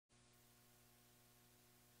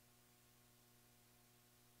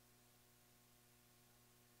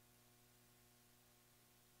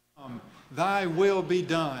Thy will be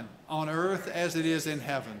done on earth as it is in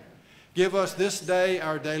heaven. Give us this day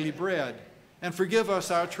our daily bread, and forgive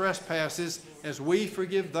us our trespasses as we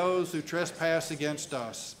forgive those who trespass against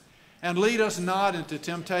us. And lead us not into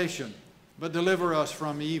temptation, but deliver us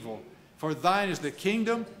from evil. For thine is the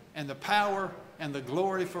kingdom and the power and the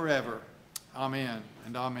glory forever. Amen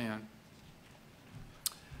and amen.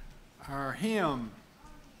 Our hymn,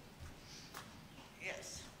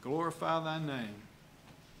 yes. Glorify Thy Name.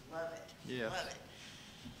 Love it. Yes. Love it.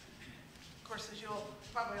 Of course, as you'll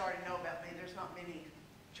probably already know about me, there's not many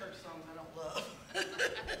church songs I don't love.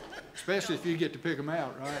 Especially if you get to pick them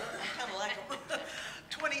out, right? I kind of like them.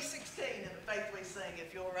 2016 in the Faith We Sing.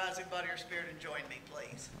 If you'll rise in body or spirit and join me,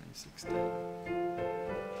 please. 2016.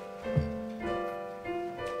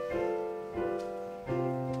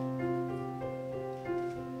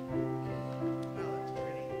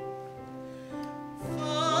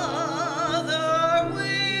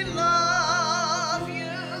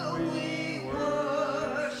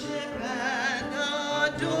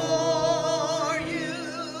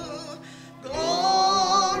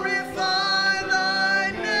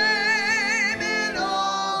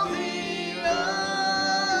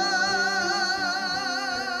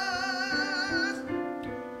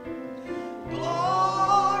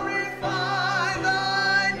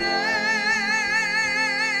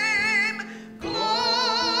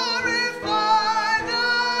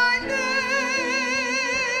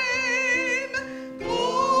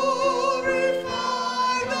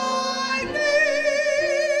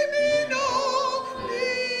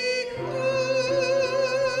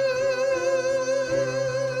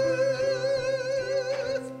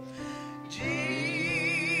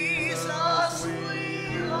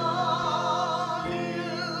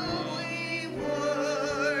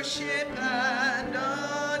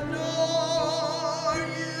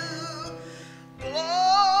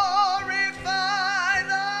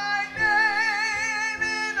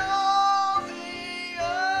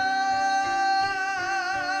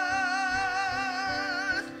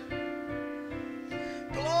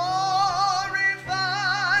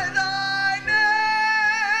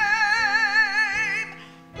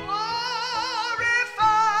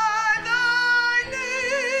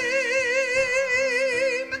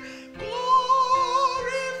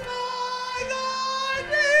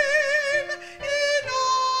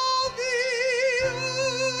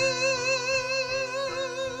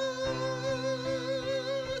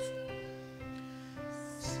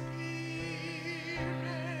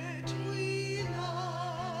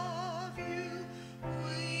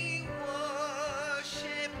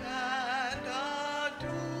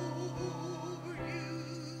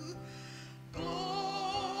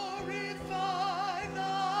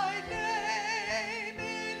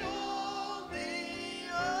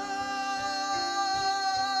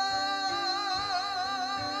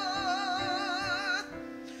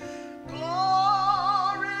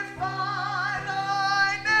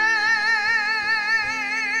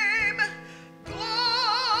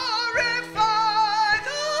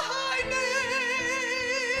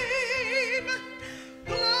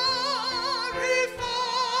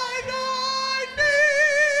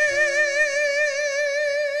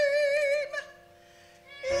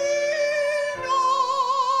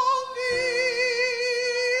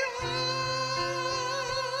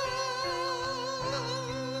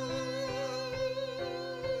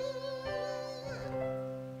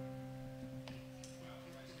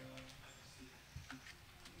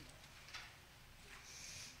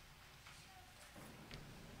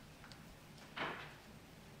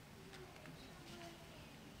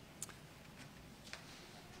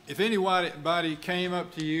 If anybody came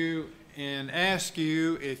up to you and asked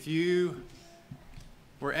you if you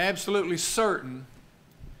were absolutely certain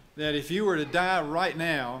that if you were to die right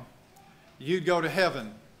now, you'd go to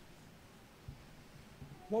heaven,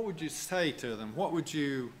 what would you say to them? What would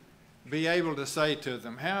you be able to say to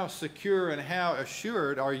them? How secure and how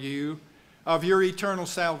assured are you of your eternal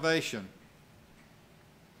salvation?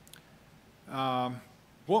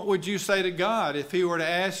 What would you say to God if He were to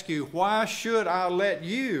ask you, why should I let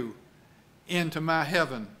you into my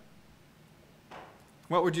heaven?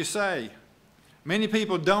 What would you say? Many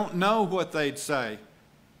people don't know what they'd say.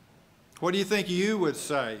 What do you think you would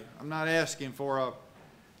say? I'm not asking for a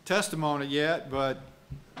testimony yet, but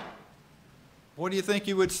what do you think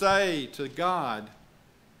you would say to God?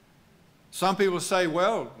 Some people say,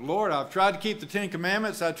 well, Lord, I've tried to keep the Ten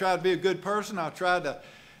Commandments. I tried to be a good person. I've tried to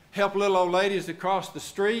help little old ladies across the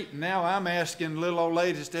street, and now I'm asking little old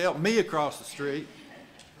ladies to help me across the street.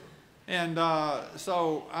 And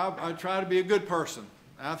so I try to be a good person.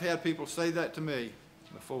 I've had people say that to me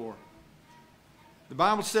before. The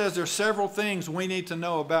Bible says there are several things we need to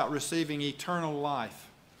know about receiving eternal life.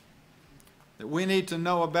 That we need to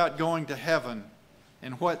know about going to heaven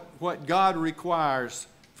and what God requires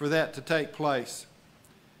for that to take place.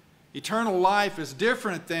 Eternal life is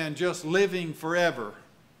different than just living forever.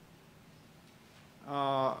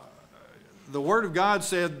 The Word of God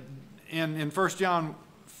said in 1 John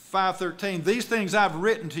 5:13, these things I've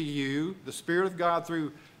written to you, the Spirit of God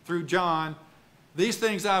through John, these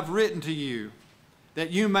things I've written to you, that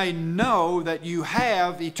you may know that you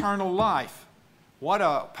have eternal life. What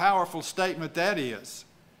a powerful statement that is.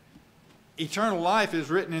 Eternal life is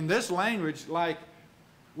written in this language like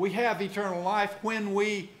we have eternal life when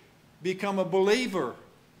we become a believer.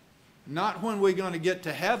 Not when we're going to get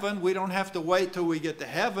to heaven. We don't have to wait till we get to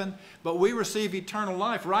heaven, but we receive eternal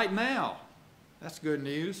life right now. That's good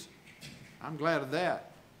news. I'm glad of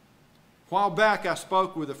that. A while back I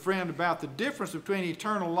spoke with a friend about the difference between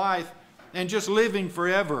eternal life and just living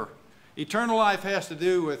forever. Eternal life has to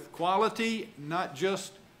do with quality, not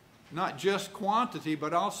just quantity,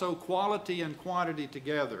 but also quality and quantity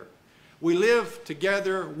together. We live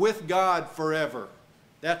together with God forever.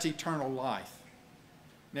 That's eternal life.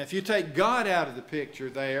 Now, if you take God out of the picture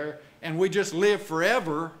there and we just live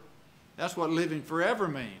forever, that's what living forever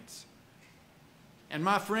means. And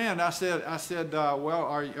my friend, I said, well,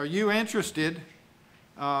 are you interested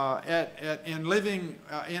in living,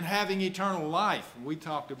 in having eternal life? We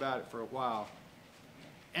talked about it for a while.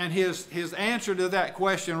 And his answer to that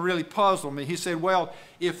question really puzzled me. He said, well,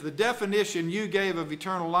 if the definition you gave of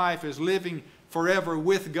eternal life is living forever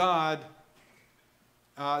with God,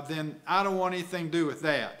 then I don't want anything to do with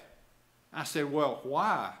that. I said, well,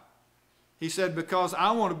 why? He said, because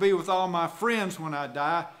I want to be with all my friends when I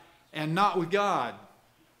die and not with God.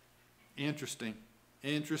 Interesting.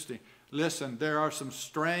 Interesting. Listen, there are some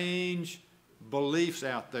strange beliefs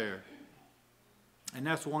out there, and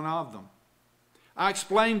that's one of them. I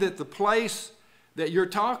explained that the place that you're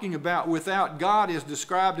talking about without God is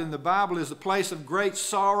described in the Bible as a place of great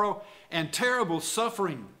sorrow and terrible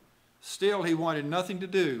suffering. Still, he wanted nothing to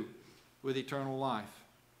do with eternal life.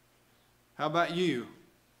 How about you?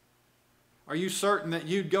 Are you certain that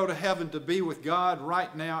you'd go to heaven to be with God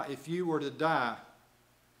right now if you were to die?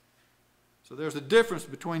 So there's a difference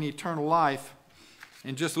between eternal life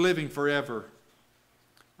and just living forever.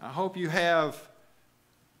 I hope you have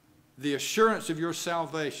the assurance of your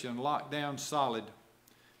salvation locked down solid,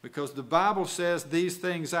 because the Bible says these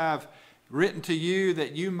things I've written to you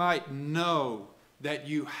that you might know that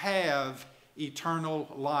you have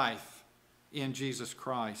eternal life in Jesus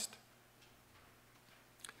Christ.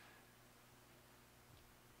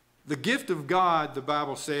 The gift of God, the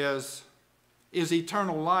Bible says, is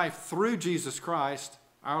eternal life through Jesus Christ,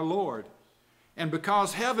 our Lord. And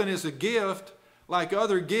because heaven is a gift, like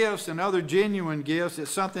other gifts and other genuine gifts,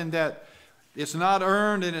 it's something that it's not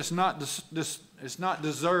earned and it's not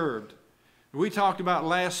deserved. We talked about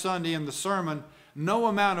last Sunday in the sermon, no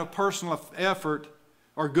amount of personal effort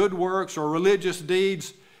or good works or religious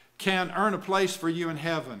deeds can earn a place for you in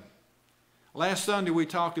heaven. Last Sunday we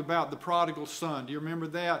talked about the prodigal son. Do you remember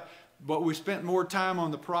that? But we spent more time on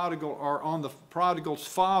the prodigal, or on the prodigal's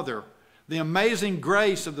father. The amazing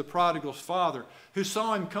grace of the prodigal's father, who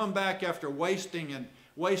saw him come back after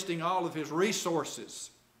wasting all of his resources.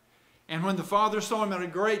 And when the father saw him at a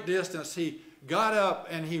great distance, he got up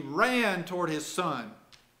and he ran toward his son.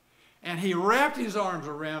 And he wrapped his arms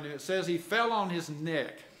around him. It says he fell on his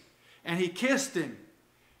neck. And he kissed him.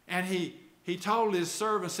 And he told his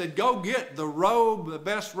servant, said, go get the robe, the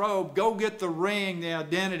best robe. Go get the ring, the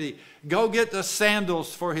identity. Go get the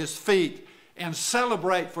sandals for his feet. And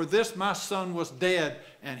celebrate, for this my son was dead,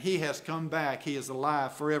 and he has come back. He is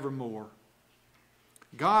alive forevermore.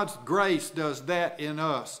 God's grace does that in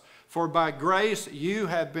us. For by grace you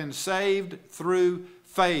have been saved through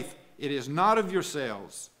faith. It is not of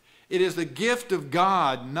yourselves. It is the gift of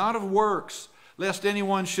God, not of works, lest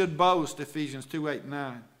anyone should boast, Ephesians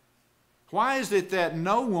 2:8-9. Why is it that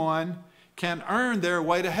no one can earn their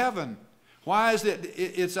way to heaven? Why is it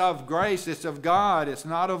it's of grace, it's of God, it's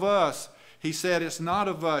not of us? He said it's not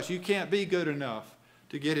of us. You can't be good enough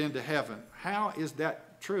to get into heaven. How is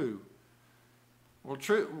that true?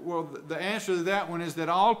 Well, the answer to that one is that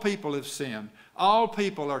all people have sinned. All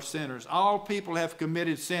people are sinners. All people have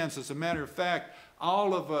committed sins. As a matter of fact,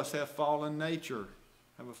 all of us have a fallen nature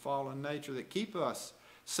that keep us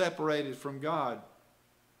separated from God.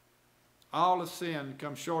 All have sinned and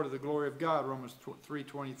come short of the glory of God, Romans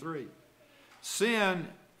 3:23. Sin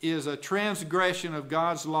is a transgression of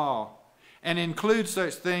God's law and includes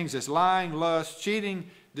such things as lying, lust, cheating,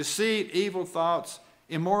 deceit, evil thoughts,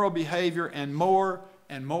 immoral behavior, and more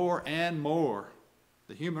and more and more.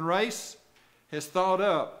 The human race has thought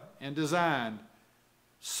up and designed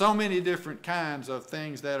so many different kinds of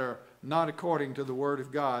things that are not according to the Word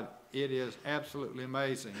of God. It is absolutely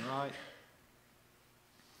amazing, right?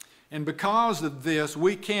 And because of this,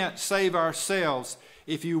 we can't save ourselves.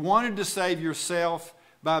 If you wanted to save yourself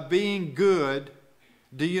by being good,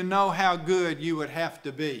 do you know how good you would have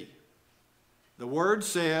to be? The Word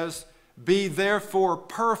says, "Be therefore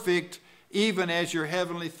perfect, even as your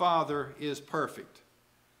heavenly Father is perfect."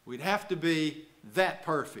 We'd have to be that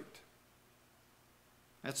perfect.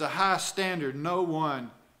 That's a high standard. No one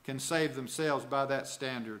can save themselves by that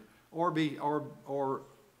standard or be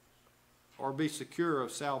secure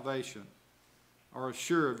of salvation or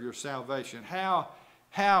assured of your salvation.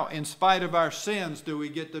 How, in spite of our sins, do we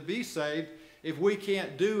get to be saved if we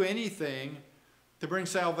can't do anything to bring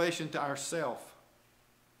salvation to ourselves?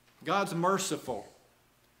 God's merciful.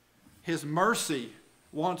 His mercy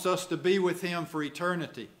wants us to be with Him for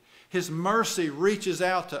eternity. His mercy reaches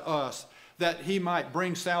out to us that He might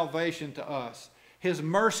bring salvation to us. His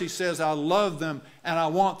mercy says, "I love them and I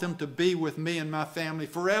want them to be with me and my family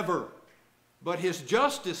forever." But His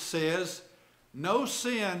justice says, "No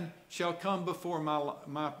sin shall come before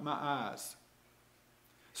my eyes."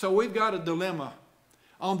 So we've got a dilemma.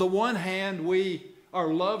 On the one hand, we are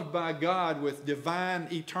loved by God with divine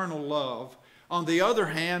eternal love. On the other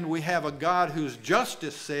hand, we have a God whose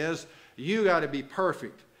justice says, you got to be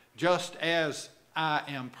perfect, just as I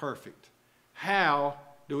am perfect. How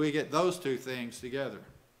do we get those two things together?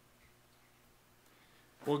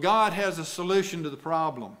 Well, God has a solution to the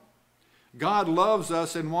problem. God loves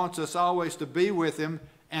us and wants us always to be with Him,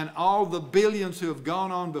 and all the billions who have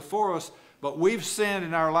gone on before us, but we've sinned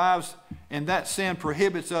in our lives, and that sin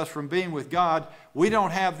prohibits us from being with God. We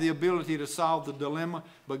don't have the ability to solve the dilemma,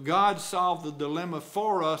 but God solved the dilemma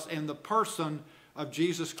for us in the person of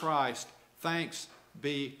Jesus Christ. Thanks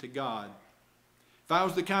be to God. If I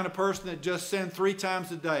was the kind of person that just sinned 3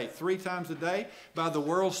 times a day, by the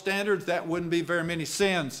world's standards, that wouldn't be very many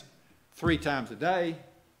sins. 3 times a day,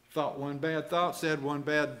 thought one bad thought, said one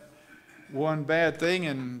bad thing,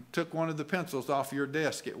 and took one of the pencils off your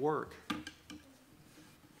desk at work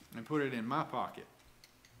and put it in my pocket.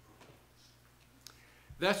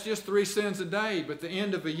 That's just 3 sins a day, but the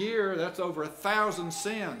end of a year, that's over 1,000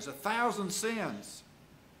 sins. 1,000 sins.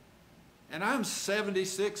 And I'm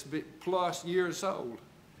 76 plus years old.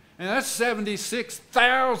 And that's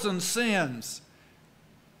 76,000 sins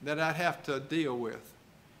that I'd have to deal with.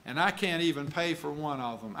 And I can't even pay for one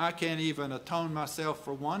of them. I can't even atone myself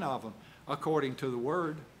for one of them, according to the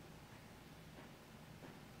Word.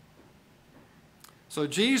 So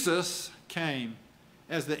Jesus came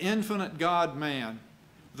as the infinite God-man,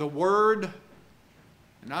 the Word,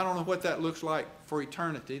 and I don't know what that looks like for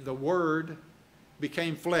eternity. The Word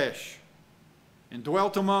became flesh and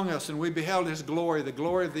dwelt among us, and we beheld His glory, the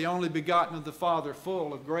glory of the only begotten of the Father,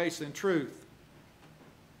 full of grace and truth.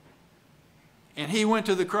 And He went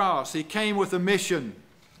to the cross. He came with a mission.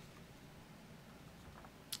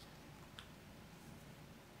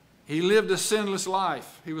 He lived a sinless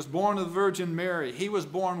life. He was born of the Virgin Mary. He was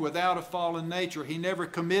born without a fallen nature. He never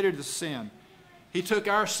committed a sin. He took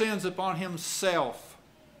our sins upon Himself.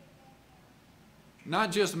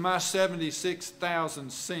 Not just my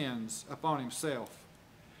 76,000 sins upon Himself,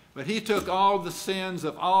 but He took all the sins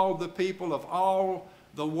of all the people of all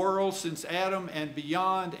the world since Adam and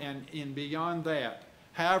beyond that.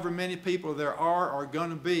 However many people there are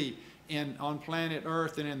going to be on planet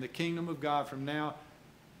Earth and in the kingdom of God from now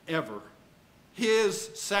ever.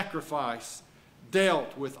 His sacrifice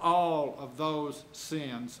dealt with all of those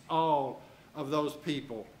sins, all of those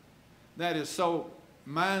people. That is so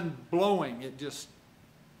mind-blowing.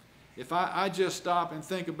 If I just stop and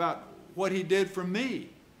think about what He did for me,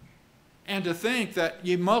 and to think that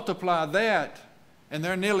you multiply that, and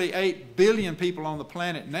there are nearly 8 billion people on the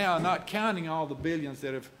planet now, not counting all the billions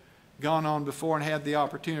that have gone on before and had the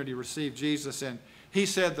opportunity to receive Jesus. And He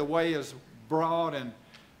said the way is broad and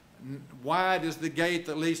wide is the gate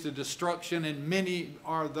that leads to destruction, and many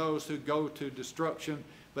are those who go to destruction.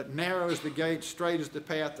 But narrow is the gate, straight is the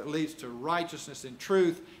path that leads to righteousness and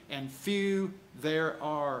truth, and few there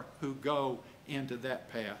are who go into that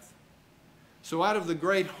path. So out of the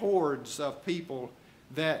great hordes of people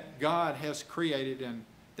that God has created and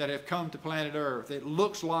that have come to planet Earth, it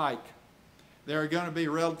looks like there are going to be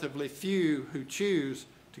relatively few who choose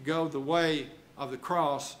to go the way of the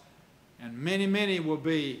cross, and many, many will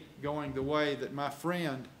be going the way that my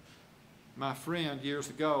friend years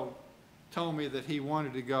ago told me that he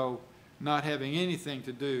wanted to go, not having anything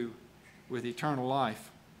to do with eternal life.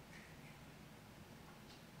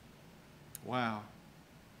 Wow.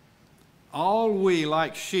 All we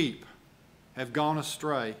like sheep have gone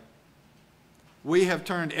astray. We have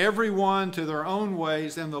turned every one to their own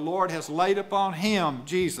ways, and the Lord has laid upon him,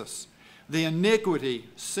 Jesus, the iniquity,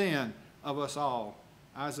 sin of us all.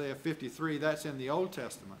 Isaiah 53, that's in the Old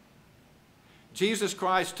Testament. Jesus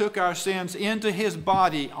Christ took our sins into his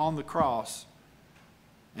body on the cross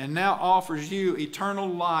and now offers you eternal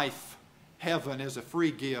life, heaven, as a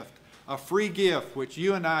free gift which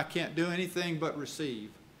you and I can't do anything but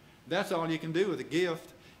receive. That's all you can do with a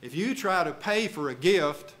gift. If you try to pay for a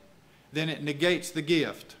gift, then it negates the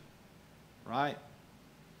gift, right?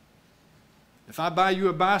 If I buy you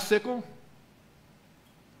a bicycle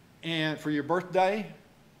and for your birthday,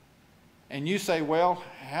 and you say, well,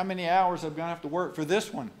 how many hours am I going to have to work for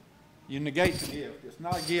this one? You negate the gift. It's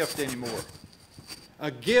not a gift anymore.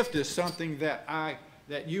 A gift is something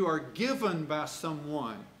that you are given by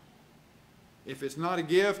someone. If it's not a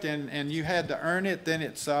gift and you had to earn it, then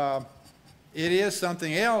it is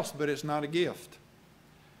something else, but it's not a gift.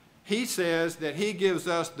 He says that he gives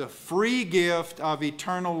us the free gift of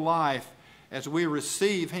eternal life as we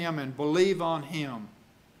receive him and believe on him.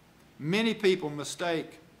 Many people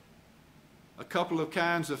mistake a couple of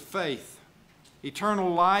kinds of faith.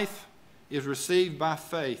 Eternal life is received by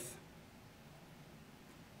faith.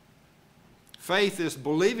 Faith is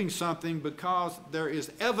believing something because there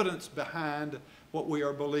is evidence behind what we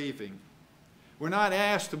are believing. We're not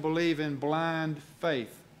asked to believe in blind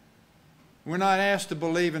faith. We're not asked to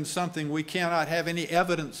believe in something we cannot have any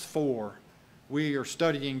evidence for. We are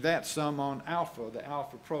studying that some on Alpha, the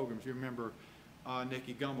Alpha programs. You remember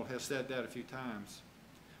Nikki Gumbel has said that a few times.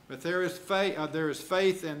 But there is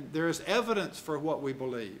faith and there is evidence for what we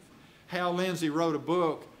believe. Hal Lindsey wrote a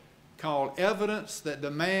book called Evidence That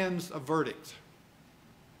Demands a Verdict.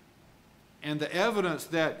 And the evidence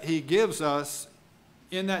that he gives us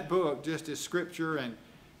in that book just is scripture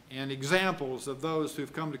and examples of those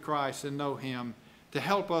who've come to Christ and know him to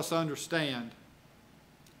help us understand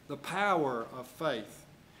the power of faith.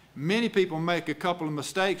 Many people make a couple of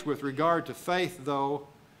mistakes with regard to faith, though.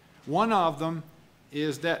 One of them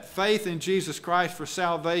is that faith in Jesus Christ for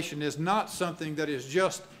salvation is not something that is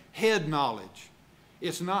just head knowledge.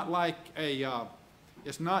 It's not like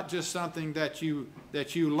it's not just something that you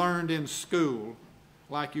learned in school,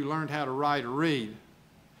 like you learned how to write or read.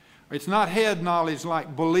 It's not head knowledge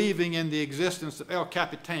like believing in the existence of El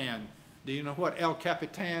Capitan. Do you know what El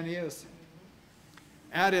Capitan is?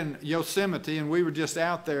 Out in Yosemite, and we were just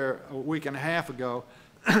out there a week and a half ago,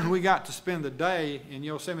 we got to spend the day in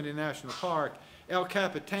Yosemite National Park. El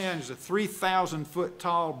Capitan is a 3,000-foot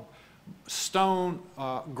tall stone,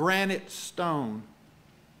 granite stone.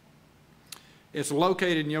 It's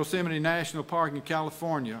located in Yosemite National Park in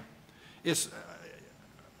California. It's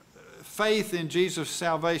faith in Jesus'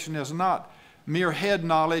 salvation is not mere head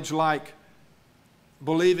knowledge like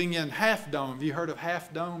believing in Half Dome. Have you heard of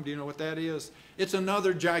Half Dome? Do you know what that is? It's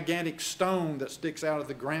another gigantic stone that sticks out of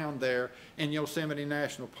the ground there in Yosemite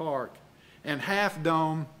National Park. And Half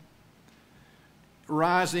Dome,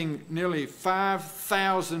 rising nearly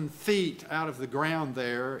 5,000 feet out of the ground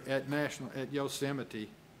there at Yosemite,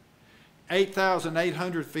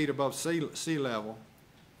 8,800 feet above sea level.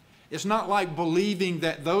 It's not like believing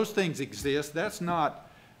that those things exist. That's not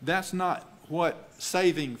what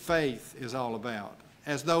saving faith is all about.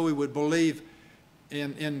 As though we would believe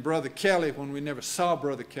in Brother Kelly when we never saw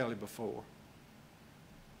Brother Kelly before.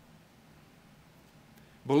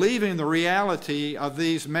 Believing the reality of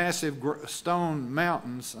these massive stone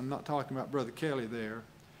mountains, I'm not talking about Brother Kelly there,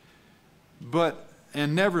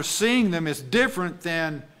 and never seeing them is different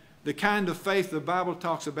than the kind of faith the Bible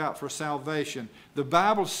talks about for salvation. The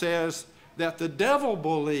Bible says that the devil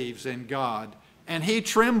believes in God and he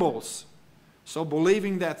trembles. So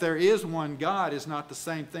believing that there is one God is not the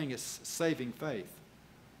same thing as saving faith.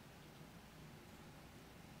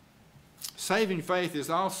 Saving faith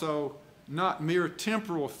is also not mere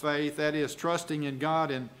temporal faith, that is, trusting in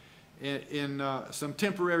God in some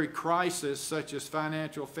temporary crisis such as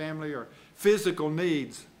financial, family, or physical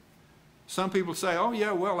needs. Some people say, oh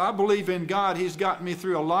yeah, well, I believe in God. He's gotten me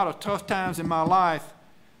through a lot of tough times in my life.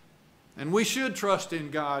 And we should trust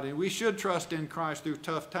in God and we should trust in Christ through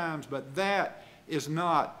tough times, but that is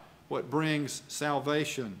not what brings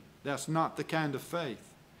salvation. That's not the kind of faith.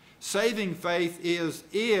 Saving faith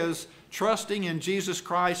is trusting in Jesus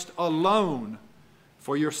Christ alone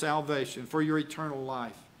for your salvation, for your eternal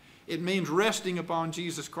life. It means resting upon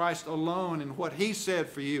Jesus Christ alone and what he said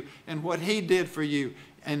for you and what he did for you,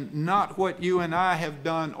 and not what you and I have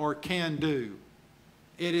done or can do.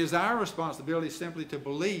 It is our responsibility simply to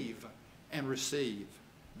believe and receive.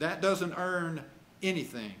 That doesn't earn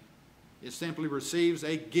anything. It simply receives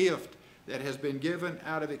a gift that has been given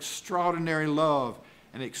out of extraordinary love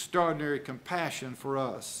and extraordinary compassion for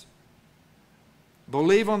us.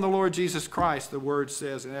 Believe on the Lord Jesus Christ, the word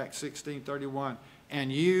says in Acts 16:31,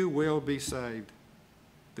 and you will be saved.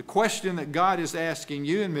 The question that God is asking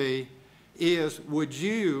you and me is, would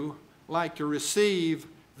you like to receive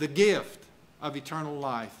the gift of eternal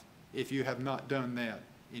life if you have not done that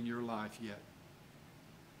in your life yet?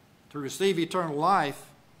 To receive eternal life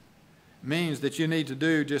means that you need to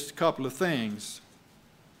do just a couple of things.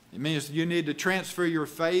 It means you need to transfer your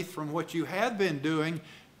faith from what you have been doing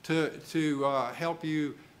to help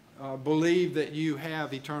you believe that you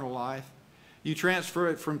have eternal life. You transfer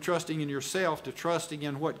it from trusting in yourself to trusting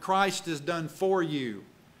in what Christ has done for you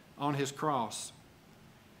on his cross.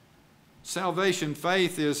 Salvation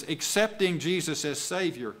faith is accepting Jesus as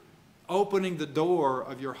Savior, opening the door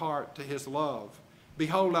of your heart to his love.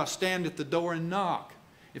 Behold, I stand at the door and knock.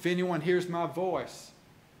 If anyone hears my voice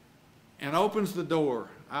and opens the door,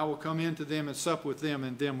 I will come into them and sup with them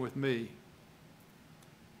and them with me.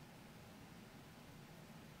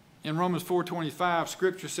 In Romans 4:25,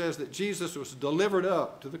 Scripture says that Jesus was delivered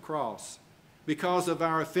up to the cross because of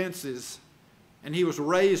our offenses, and he was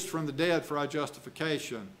raised from the dead for our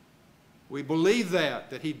justification. We believe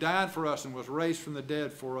that he died for us and was raised from the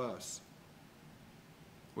dead for us.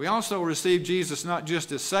 We also receive Jesus not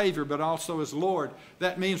just as Savior, but also as Lord.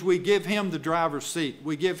 That means we give him the driver's seat.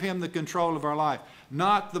 We give him the control of our life,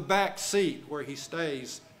 not the back seat where he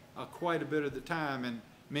stays quite a bit of the time in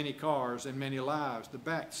many cars and many lives, the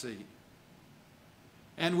back seat.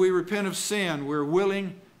 And we repent of sin. We're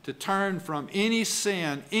willing to turn from any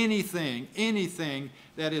sin, anything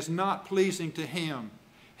that is not pleasing to him.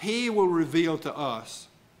 He will reveal to us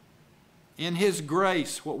in his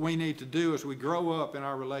grace what we need to do as we grow up in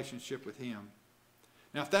our relationship with him.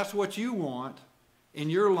 Now, if that's what you want in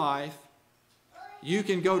your life, you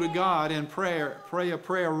can go to God and pray a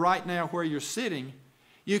prayer right now where you're sitting.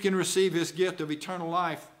 You can receive his gift of eternal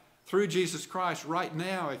life through Jesus Christ right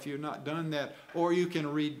now if you've not done that. Or you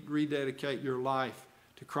can rededicate your life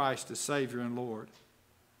to Christ as Savior and Lord.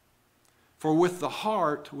 For with the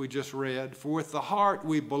heart, we just read, for with the heart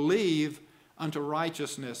we believe unto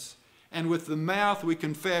righteousness, and with the mouth we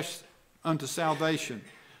confess unto salvation.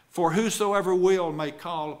 For whosoever will may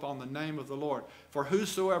call upon the name of the Lord. For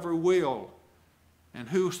whosoever will and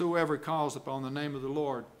whosoever calls upon the name of the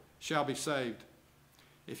Lord shall be saved.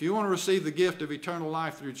 If you want to receive the gift of eternal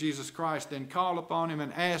life through Jesus Christ, then call upon him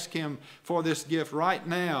and ask him for this gift right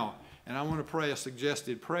now. And I want to pray a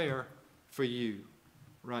suggested prayer for you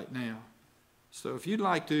right now. So if you'd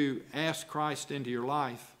like to ask Christ into your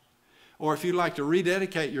life, or if you'd like to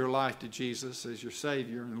rededicate your life to Jesus as your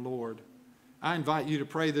Savior and Lord, I invite you to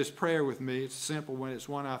pray this prayer with me. It's a simple one. It's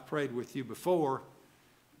one I've prayed with you before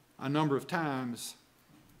a number of times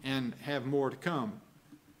and have more to come.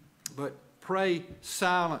 But pray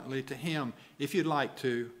silently to him if you'd like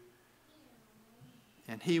to,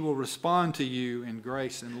 and he will respond to you in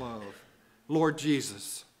grace and love. Lord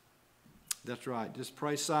Jesus. That's right. Just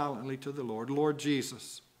pray silently to the Lord. Lord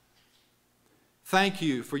Jesus, thank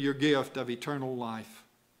you for your gift of eternal life.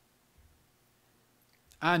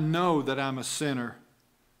 I know that I'm a sinner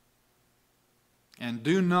and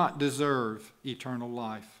do not deserve eternal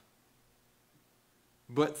life.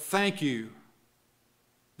 But thank you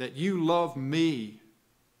that you love me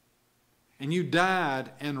and you died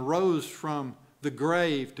and rose from the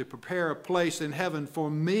grave to prepare a place in heaven for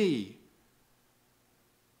me.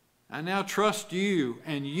 I now trust you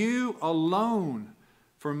and you alone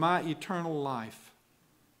for my eternal life.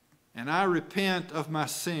 And I repent of my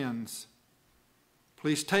sins.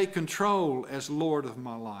 Please take control as Lord of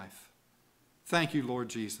my life. Thank you, Lord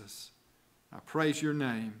Jesus. I praise your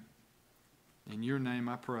name. In your name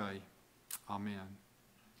I pray. Amen.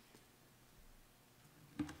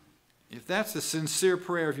 If that's the sincere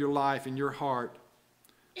prayer of your life in your heart,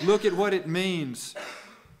 look at what it means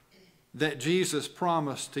that Jesus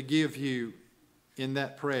promised to give you in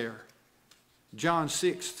that prayer. John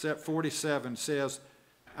 6:47 says,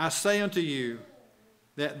 I say unto you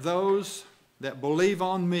that those that believe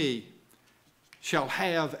on me shall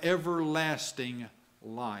have everlasting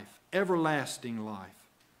life. Everlasting life.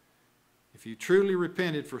 If you truly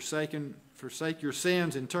repented, forsake your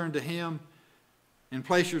sins and turn to him and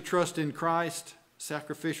place your trust in Christ,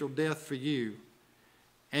 sacrificial death for you,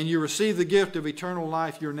 and you receive the gift of eternal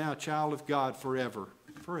life, you're now a child of God forever.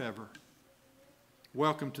 Forever.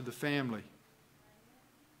 Welcome to the family.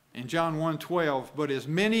 In John 1:12, but as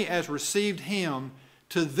many as received him,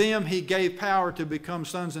 to them he gave power to become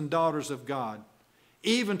sons and daughters of God,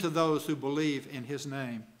 even to those who believe in his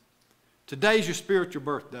name. Today's your spiritual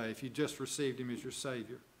birthday if you just received him as your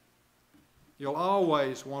Savior. you'll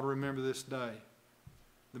always want to remember this day.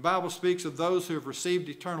 The Bible speaks of those who have received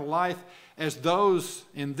eternal life as those,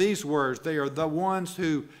 in these words, they are the ones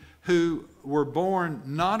who were born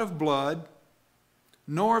not of blood,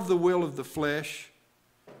 nor of the will of the flesh,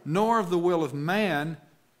 nor of the will of man,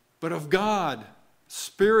 but of God.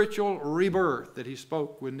 Spiritual rebirth that he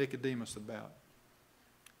spoke with Nicodemus about.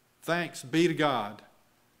 Thanks be to God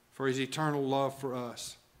for his eternal love for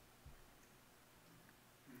us.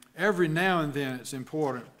 Every now and then it's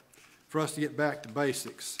important for us to get back to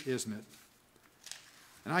basics, isn't it?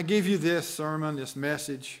 And I give you this sermon, this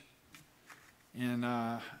message, and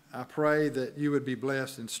I pray that you would be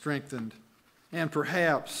blessed and strengthened and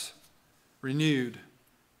perhaps renewed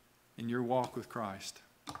in your walk with Christ.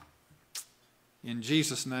 In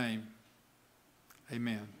Jesus' name,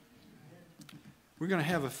 amen. We're going to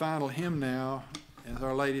have a final hymn now as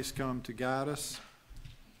our ladies come to guide us.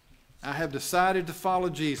 I have decided to follow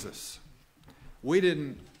Jesus. We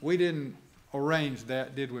didn't arrange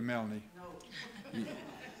that, did we, Melanie? No.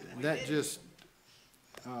 That just,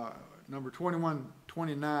 number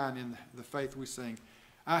 2129 in the Faith We Sing.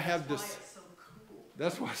 That's why it's so cool.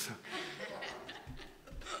 That's why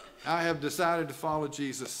I have decided to follow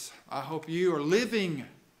Jesus. I hope you are living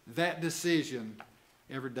that decision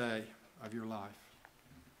every day of your life.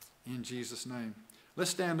 In Jesus' name.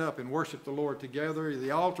 Let's stand up and worship the Lord together.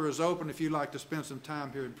 The altar is open if you'd like to spend some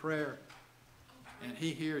time here in prayer. And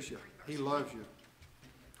he hears you. He loves you.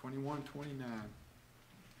 2129.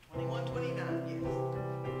 2129, yes.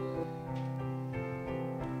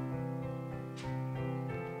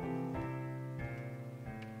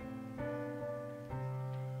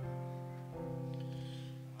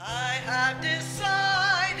 I have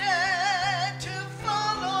decided to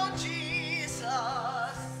follow Jesus.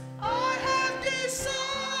 I have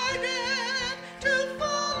decided to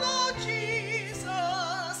follow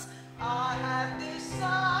Jesus. I have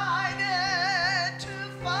decided to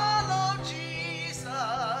follow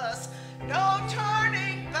Jesus. No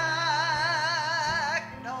turning back,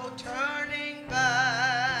 no turning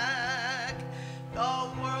back.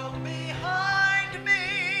 The world behind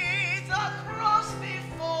me, the cross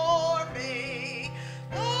before me.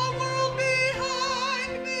 The world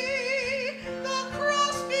behind me, the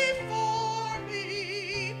cross before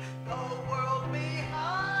me. The world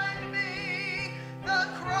behind me, the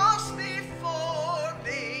cross before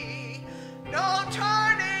me. No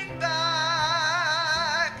turning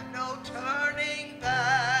back, no turning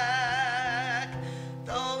back.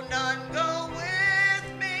 Though none go with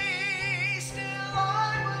me, still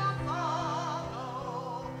I will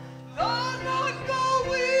follow. Though none go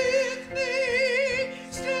with me,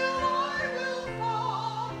 still I will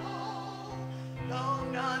follow. Though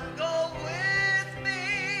none go with me,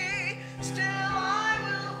 still I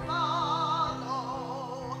will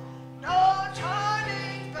follow. No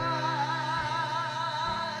turning back,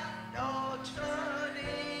 no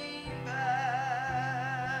turning back.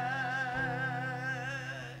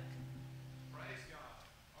 Praise God.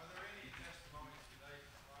 Are there any testimonies today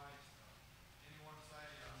for Christ? Anyone say,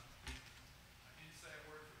 I need to say a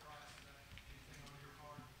word for Christ today? Anything on your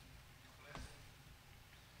heart? A blessing?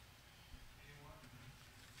 Anyone?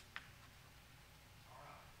 All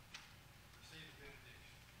right. Receive the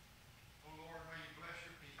benediction. Oh Lord, may you bless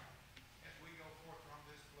your people as we go forth from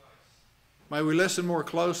this place. May we listen more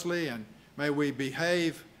closely and may we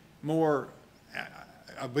behave more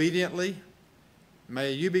obediently.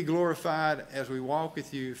 May you be glorified as we walk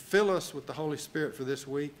with you. Fill us with the Holy Spirit for this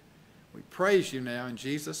week. We praise you now in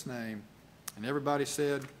Jesus' name. And everybody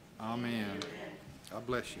said, Amen. God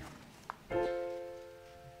bless you.